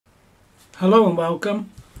Hello and welcome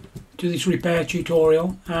to this repair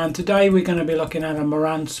tutorial, and today we're going to be looking at a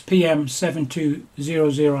Marantz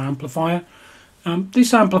PM7200 amplifier.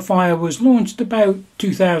 This amplifier was launched about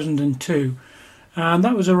 2002, and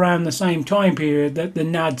that was around the same time period that the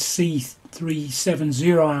NAD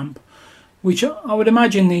C370 amp, which I would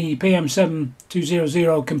imagine the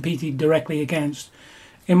PM7200 competed directly against.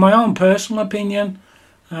 In my own personal opinion,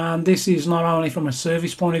 and this is not only from a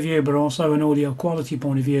service point of view but also an audio quality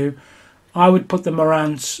point of view, I would put the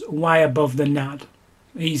Marantz way above the NAD,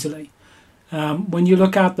 easily. When you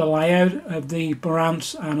look at the layout of the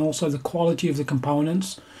Marantz and also the quality of the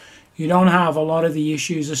components, you don't have a lot of the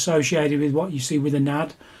issues associated with what you see with the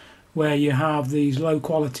NAD, where you have these low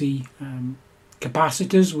quality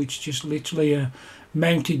capacitors which just literally are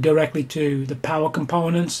mounted directly to the power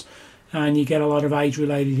components, and you get a lot of age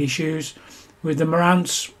related issues. With the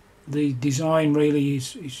Marantz, the design really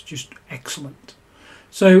is just excellent.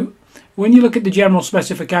 So when you look at the general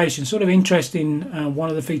specification, sort of interesting, one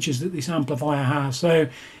of the features that this amplifier has. So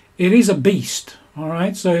it is a beast, all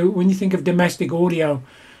right? So when you think of domestic audio,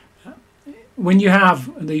 when you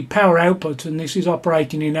have the power output, and this is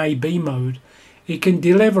operating in AB mode, it can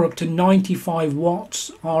deliver up to 95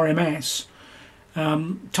 watts RMS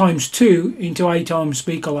times 2 into 8 ohm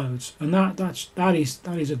speaker loads, and that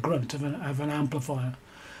is a grunt of an amplifier.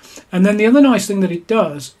 And then the other nice thing that it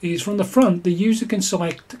does is from the front the user can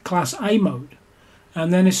select Class A mode,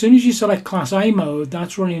 and then as soon as you select Class A mode,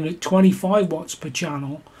 that's running at 25 watts per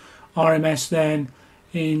channel RMS, then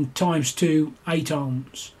in times 2 8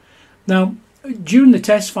 ohms. Now during the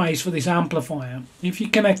test phase for this amplifier, if you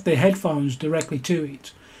connect the headphones directly to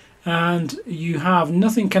it and you have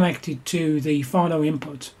nothing connected to the phono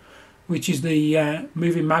input, which is the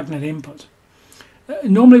moving magnet input,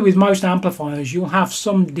 normally with most amplifiers you'll have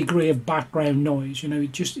some degree of background noise,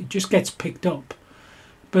 it just gets picked up.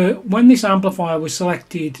 But when this amplifier was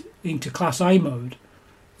selected into Class A mode,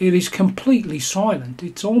 it is completely silent.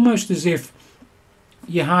 It's almost as if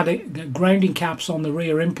you had grounding caps on the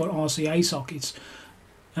rear input RCA sockets,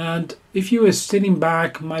 and if you were sitting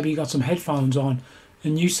back, maybe you got some headphones on,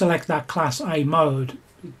 and you select that Class A mode,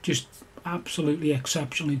 just absolutely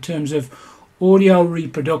exceptional in terms of audio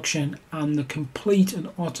reproduction and the complete and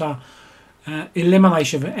utter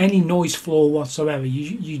elimination of any noise floor whatsoever.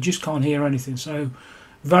 You just can't hear anything. So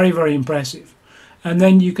very, very impressive. And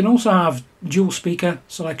then you can also have dual speaker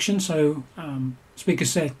selection, so speaker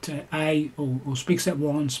set A or speaker set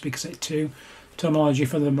 1, speaker set 2 terminology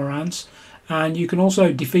for the Marantz. And you can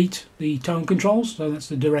also defeat the tone controls, so that's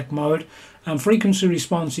the direct mode, and frequency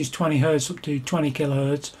response is 20 Hz up to 20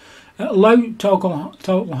 kHz. Low total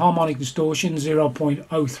harmonic distortion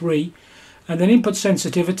 0.03, and then input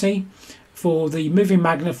sensitivity for the moving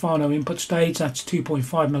magnet phono input stage, that's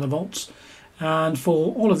 2.5 millivolts, and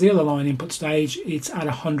for all of the other line input stage it's at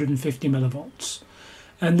 150 millivolts.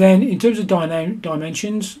 And then in terms of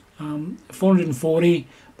dimensions, 440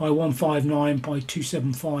 by 159 by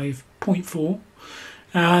 275.4,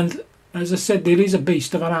 and as I said, it is a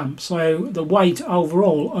beast of an amp. So the weight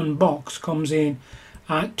overall unboxed comes in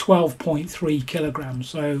at 12.3 kilograms,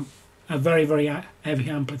 so a very, very heavy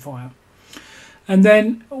amplifier. And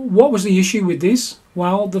then what was the issue with this?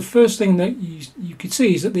 Well, the first thing that you could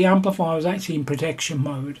see is that the amplifier was actually in protection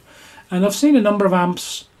mode, and I've seen a number of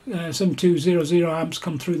amps, 7200 amps,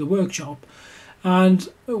 come through the workshop, and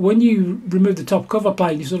when you remove the top cover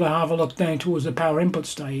plate and you sort of have a look down towards the power input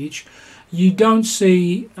stage, you don't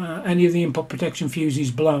see any of the input protection fuses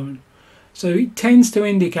blown. So it tends to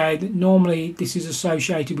indicate that normally this is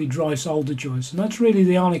associated with dry solder joints, and that's really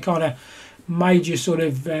the only kind of major sort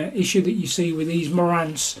of issue that you see with these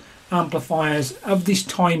Marantz amplifiers of this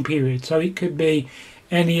time period. So it could be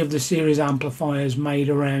any of the series amplifiers made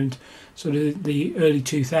around sort of the early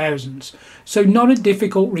 2000s. So not a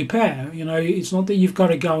difficult repair. It's not that you've got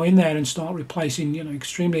to go in there and start replacing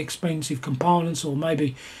extremely expensive components, or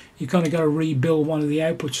maybe you kind of got to rebuild one of the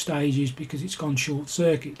output stages because it's gone short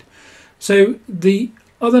circuit. So the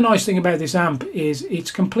other nice thing about this amp is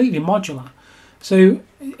it's completely modular. So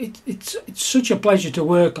it's such a pleasure to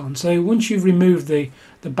work on. So once you've removed the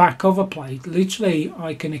back cover plate, literally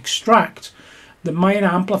I can extract the main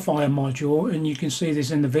amplifier module, and you can see this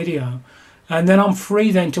in the video, and then I'm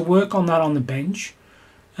free then to work on that on the bench,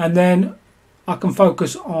 and then I can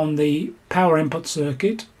focus on the power input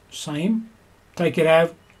circuit, same, take it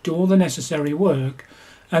out, do all the necessary work,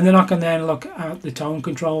 and then I can then look at the tone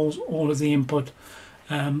controls, all of the input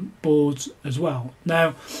boards as well.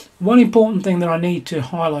 Now, one important thing that I need to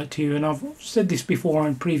highlight to you, and I've said this before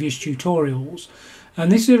in previous tutorials, and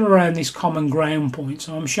this is around this common ground point.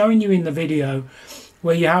 So I'm showing you in the video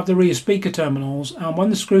where you have the rear speaker terminals, and when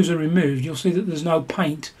the screws are removed you'll see that there's no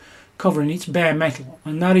paint covering it, it's bare metal,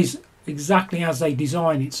 and that is exactly as they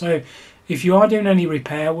design it. So if you are doing any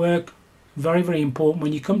repair work, very, very important,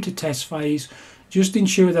 when you come to test phase, just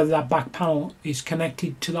ensure that that back panel is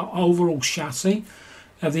connected to the overall chassis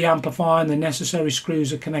of the amplifier, and the necessary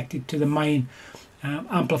screws are connected to the main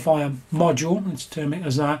amplifier module, let's term it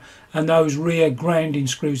as that, and those rear grounding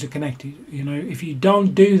screws are connected. You know, if you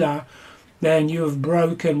don't do that, then you have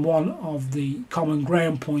broken one of the common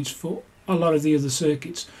ground points for a lot of the other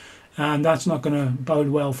circuits, and that's not going to bode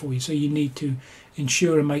well for you. So you need to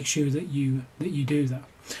ensure and make sure that you do that.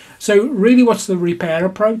 So really, what's the repair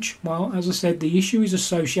approach? Well, as I said, the issue is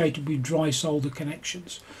associated with dry solder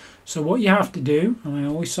connections. So what you have to do, and I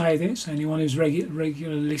always say this, anyone who's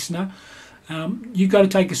regular listener, you've got to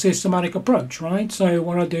take a systematic approach, right? So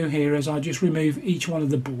what I do here is I just remove each one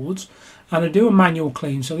of the boards, and I do a manual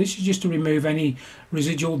clean. So this is just to remove any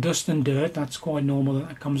residual dust and dirt. That's quite normal,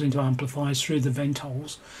 that comes into amplifiers through the vent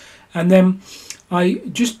holes. And then I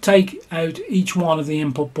just take out each one of the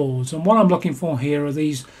input boards, and what I'm looking for here are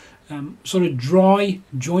these sort of dry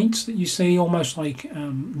joints that you see, almost like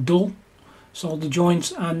dull solder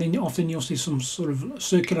joints, and then often you'll see some sort of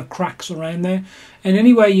circular cracks around there. And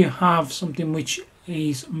anywhere you have something which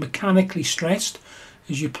is mechanically stressed,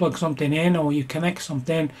 as you plug something in or you connect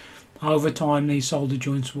something, over time these solder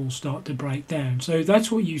joints will start to break down. So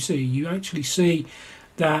that's what you see. You actually see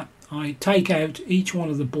that I take out each one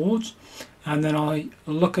of the boards, and then I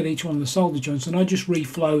look at each one of the solder joints, and I just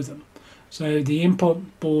reflow them. So the input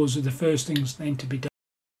boards are the first things then to be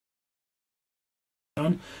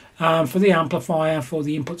done. For the amplifier, for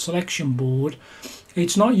the input selection board,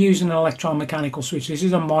 it's not using an electromechanical switch. This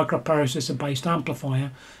is a microprocessor based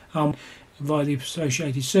amplifier. Via the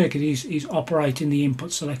associated circuit is operating the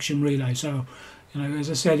input selection relay. So, you know, as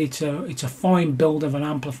I said, it's a fine build of an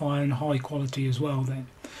amplifier and high quality as well then.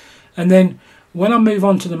 And then when I move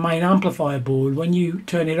on to the main amplifier board, when you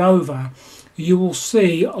turn it over, you will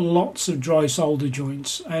see lots of dry solder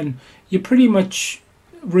joints, and you're pretty much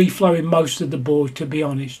reflowing most of the board, to be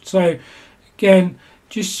honest. So again,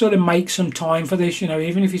 just sort of make some time for this. You know,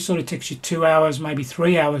 even if it sort of takes you 2 hours, maybe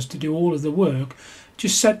 3 hours to do all of the work,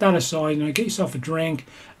 just set that aside, you know, get yourself a drink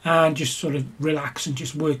and just sort of relax and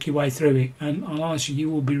just work your way through it. And honestly, you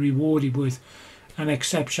will be rewarded with an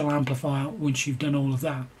exceptional amplifier once you've done all of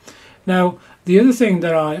that. Now, the other thing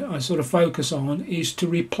that I sort of focus on is to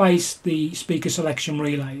replace the speaker selection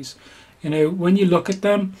relays. You know, when you look at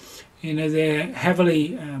them, you know, they're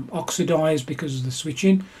heavily oxidized because of the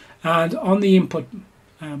switching, and on the input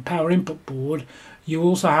power input board you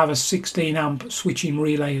also have a 16 amp switching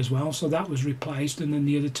relay as well, so that was replaced, and then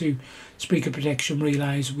the other two speaker protection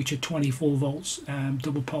relays, which are 24 volts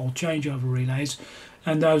double pole changeover relays,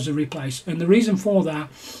 and those are replaced. And the reason for that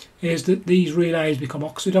is that these relays become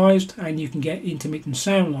oxidized and you can get intermittent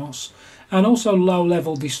sound loss and also low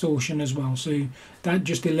level distortion as well. So that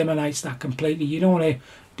just eliminates that completely. You don't want to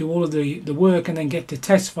do all of the work and then get to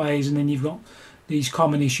test phase and then you've got these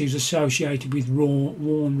common issues associated with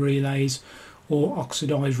worn relays or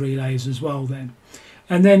oxidized relays as well then.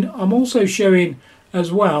 And then I'm also showing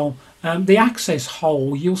as well the access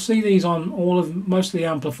hole. You'll see these on most of the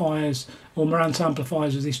amplifiers or Marantz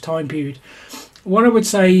amplifiers of this time period. What I would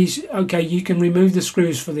say is, okay, you can remove the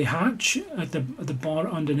screws for the hatch at the bar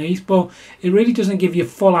underneath, but it really doesn't give you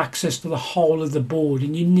full access to the whole of the board,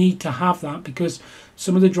 and you need to have that because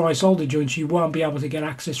some of the dry solder joints you won't be able to get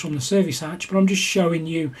access from the service hatch. But I'm just showing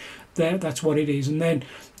you that that's what it is. And then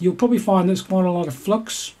you'll probably find there's quite a lot of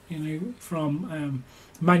flux, you know, from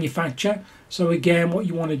manufacture. So again, what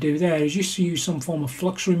you want to do there is just use some form of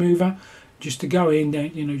flux remover, just to go in there,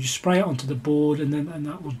 you know, just spray it onto the board, and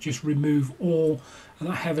that will just remove all of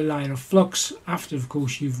that heavy layer of flux after, of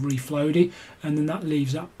course, you've reflowed it, and then that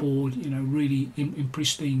leaves that board, you know, really in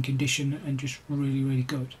pristine condition and just really, really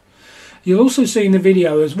good. You'll also see in the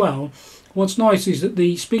video as well, what's nice is that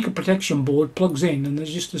the speaker protection board plugs in, and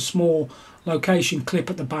there's just a small location clip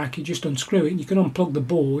at the back. You just unscrew it and you can unplug the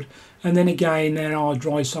board, and then again there are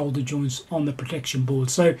dry solder joints on the protection board.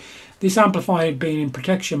 So this amplifier being in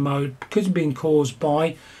protection mode could be caused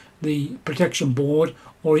by the protection board,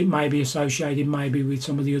 or it may be associated maybe with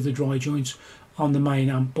some of the other dry joints on the main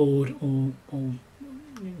amp board or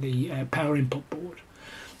the power input board.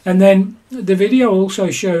 And then the video also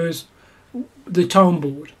shows the tone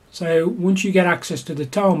board. So once you get access to the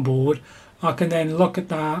tone board, I can then look at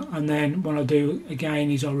that, and then what I do again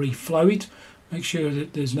is I reflow it, make sure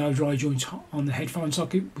that there's no dry joints on the headphone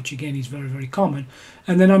socket, which again is very, very common.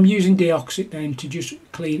 And then I'm using De-Oxit then to just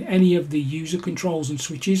clean any of the user controls and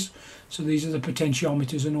switches. So these are the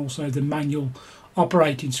potentiometers and also the manual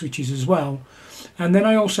operating switches as well. And then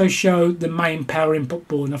I also show the main power input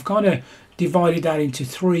board, and I've kind of divided that into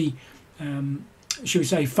three should we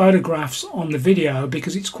say photographs on the video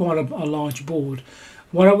because it's quite a large board.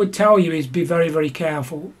 What I would tell you is be very, very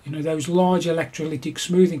careful. You know, those large electrolytic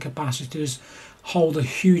smoothing capacitors hold a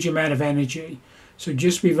huge amount of energy. So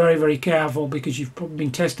just be very, very careful because you've probably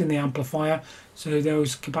been testing the amplifier. So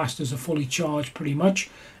those capacitors are fully charged pretty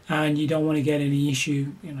much, and you don't want to get any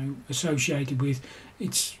issue, you know, associated with.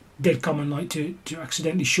 It's dead common like to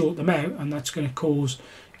accidentally short them out, and that's going to cause,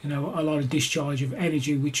 you know, a lot of discharge of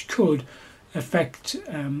energy, which could affect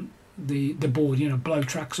the board, you know, blow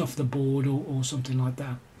tracks off the board or something like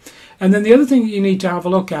that. And then the other thing that you need to have a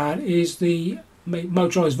look at is the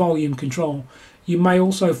motorized volume control. You may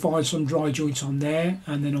also find some dry joints on there,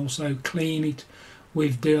 and then also clean it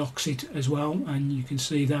with De-Oxit as well, and you can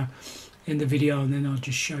see that in the video, and then I'll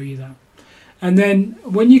just show you that. And then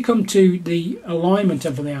when you come to the alignment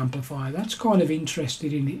of the amplifier, that's kind of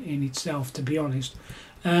interesting in itself, to be honest.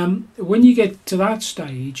 When you get to that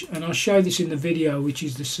stage, and I'll show this in the video, which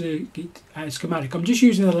is the circuit schematic, I'm just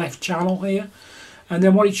using the left channel here, and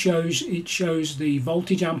then what it shows the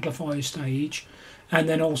voltage amplifier stage, and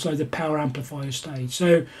then also the power amplifier stage.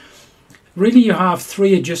 So really you have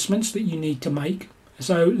three adjustments that you need to make.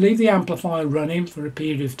 So leave the amplifier running for a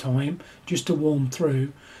period of time just to warm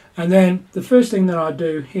through, and then the first thing that I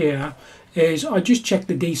do here is I just check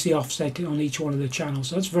the DC offset on each one of the channels.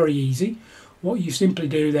 So that's very easy. What you simply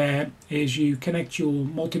do there is you connect your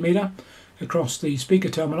multimeter across the speaker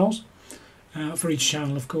terminals for each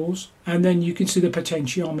channel, of course, and then you can see the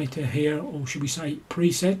potentiometer here, or should we say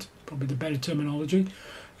preset, probably the better terminology,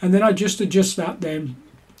 and then I just adjust that then,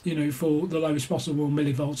 you know, for the lowest possible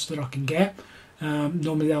millivolts that I can get.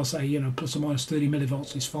 Normally they'll say, you know, plus or minus 30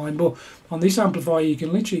 millivolts is fine, but on this amplifier you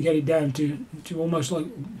can literally get it down to almost like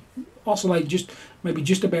oscillate maybe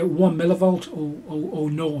just about 1 millivolt or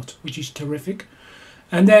naught, which is terrific.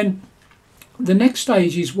 And then the next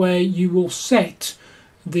stage is where you will set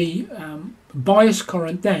the bias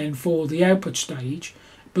current then for the output stage,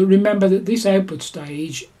 but remember that this output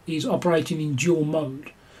stage is operating in dual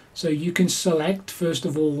mode. So you can select, first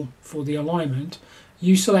of all, for the alignment,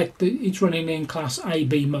 you select that it's running in class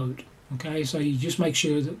A/B mode. Okay, so you just make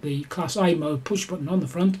sure that the class A mode push button on the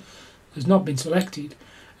front has not been selected,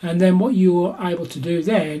 and then what you're able to do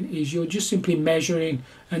then is you're just simply measuring,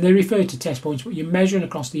 and they refer to test points, but you're measuring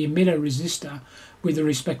across the emitter resistor with the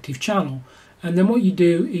respective channel, and then what you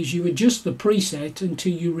do is you adjust the preset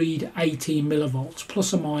until you read 18 millivolts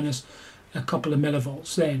plus or minus a couple of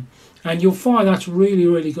millivolts then, and you'll find that's really,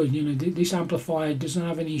 really good. You know, this amplifier doesn't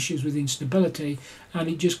have any issues with instability, and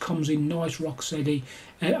it just comes in nice rock steady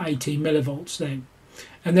at 18 millivolts then.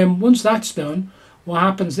 And then once that's done, what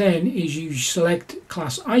happens then is you select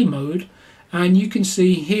class A mode, and you can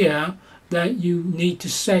see here that you need to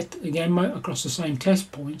set again across the same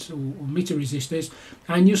test points or meter resistors,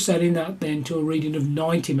 and you're setting that then to a reading of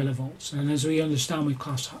 90 millivolts. And as we understand with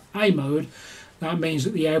class A mode, that means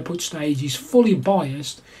that the output stage is fully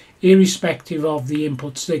biased irrespective of the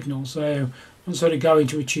input signal. So I'll sort of go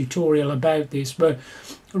into a tutorial about this, but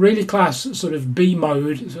really class sort of B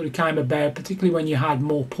mode sort of came about particularly when you had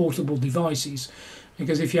more portable devices,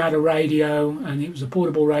 because if you had a radio and it was a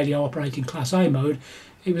portable radio operating class A mode,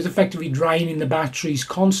 it was effectively draining the batteries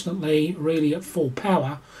constantly, really at full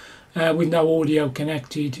power, with no audio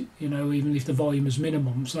connected, you know, even if the volume is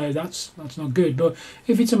minimum. So that's not good. But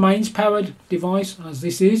if it's a mains powered device, as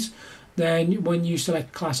this is, then when you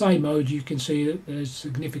select class A mode, you can see that there's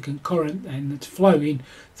significant current and that's flowing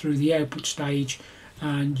through the output stage,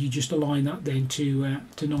 and you just align that then to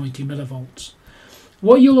 90 millivolts.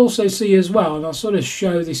 What you'll also see as well, and I'll sort of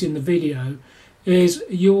show this in the video, is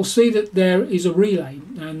you'll see that there is a relay,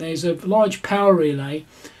 and there's a large power relay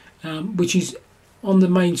which is on the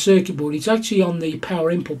main circuit board. It's actually on the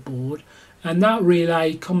power input board, and that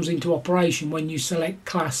relay comes into operation when you select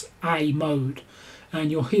class A mode, and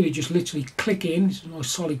you'll hear it just literally click in. It's a nice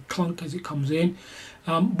solid clunk as it comes in.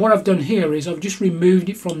 What I've done here is I've just removed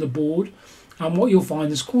it from the board, and what you'll find,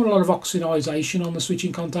 there's quite a lot of oxidization on the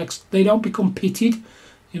switching contacts. They don't become pitted,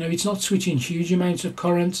 you know, it's not switching huge amounts of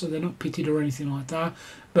current, so they're not pitted or anything like that,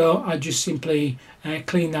 but I just simply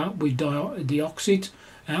clean that with De-Oxit.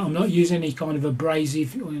 I'm not using any kind of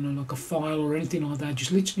abrasive, you know, like a file or anything like that,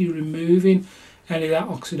 just literally removing any of that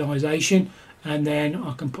oxidization, and then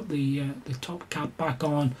I can put the top cap back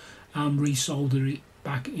on and resolder it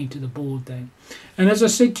back into the board then. And as I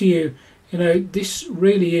said to you, you know, this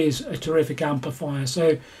really is a terrific amplifier.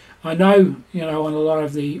 So I know, you know, on a lot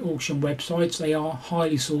of the auction websites they are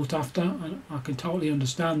highly sought after, and I can totally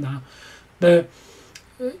understand that, but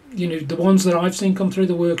you know, the ones that I've seen come through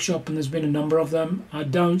the workshop, and there's been a number of them, I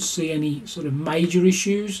don't see any sort of major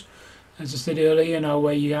issues. As I said earlier, you know,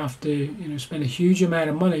 where you have to, you know, spend a huge amount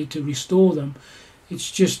of money to restore them.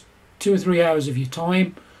 It's just 2 or 3 hours of your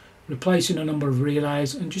time, replacing a number of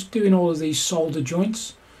relays and just doing all of these solder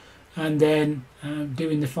joints, and then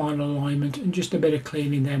doing the final alignment and just a bit of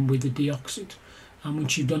cleaning them with the De-Oxit. And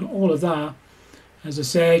once you've done all of that, as I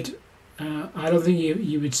said, I don't think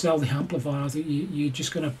you would sell the amplifier. I think you're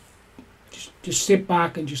just going to just sit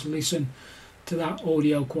back and just listen to that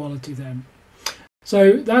audio quality then.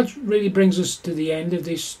 So that really brings us to the end of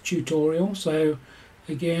this tutorial. So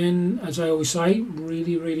again, as I always say,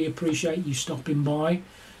 really appreciate you stopping by,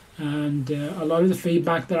 and a lot of the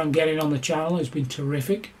feedback that I'm getting on the channel has been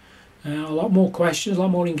terrific. A lot more questions, a lot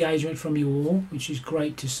more engagement from you all, which is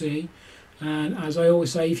great to see. And as I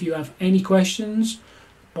always say, if you have any questions,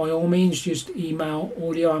 by all means just email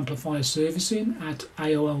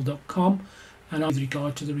audioamplifierservicing@aol.com, and with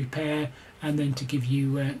regard to the repair, and then to give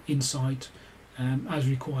you insight as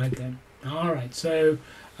required then. Alright, so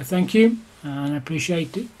I thank you and I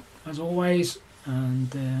appreciate it as always,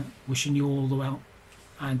 and wishing you all the well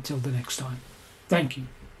until the next time. Thank you.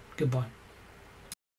 Goodbye.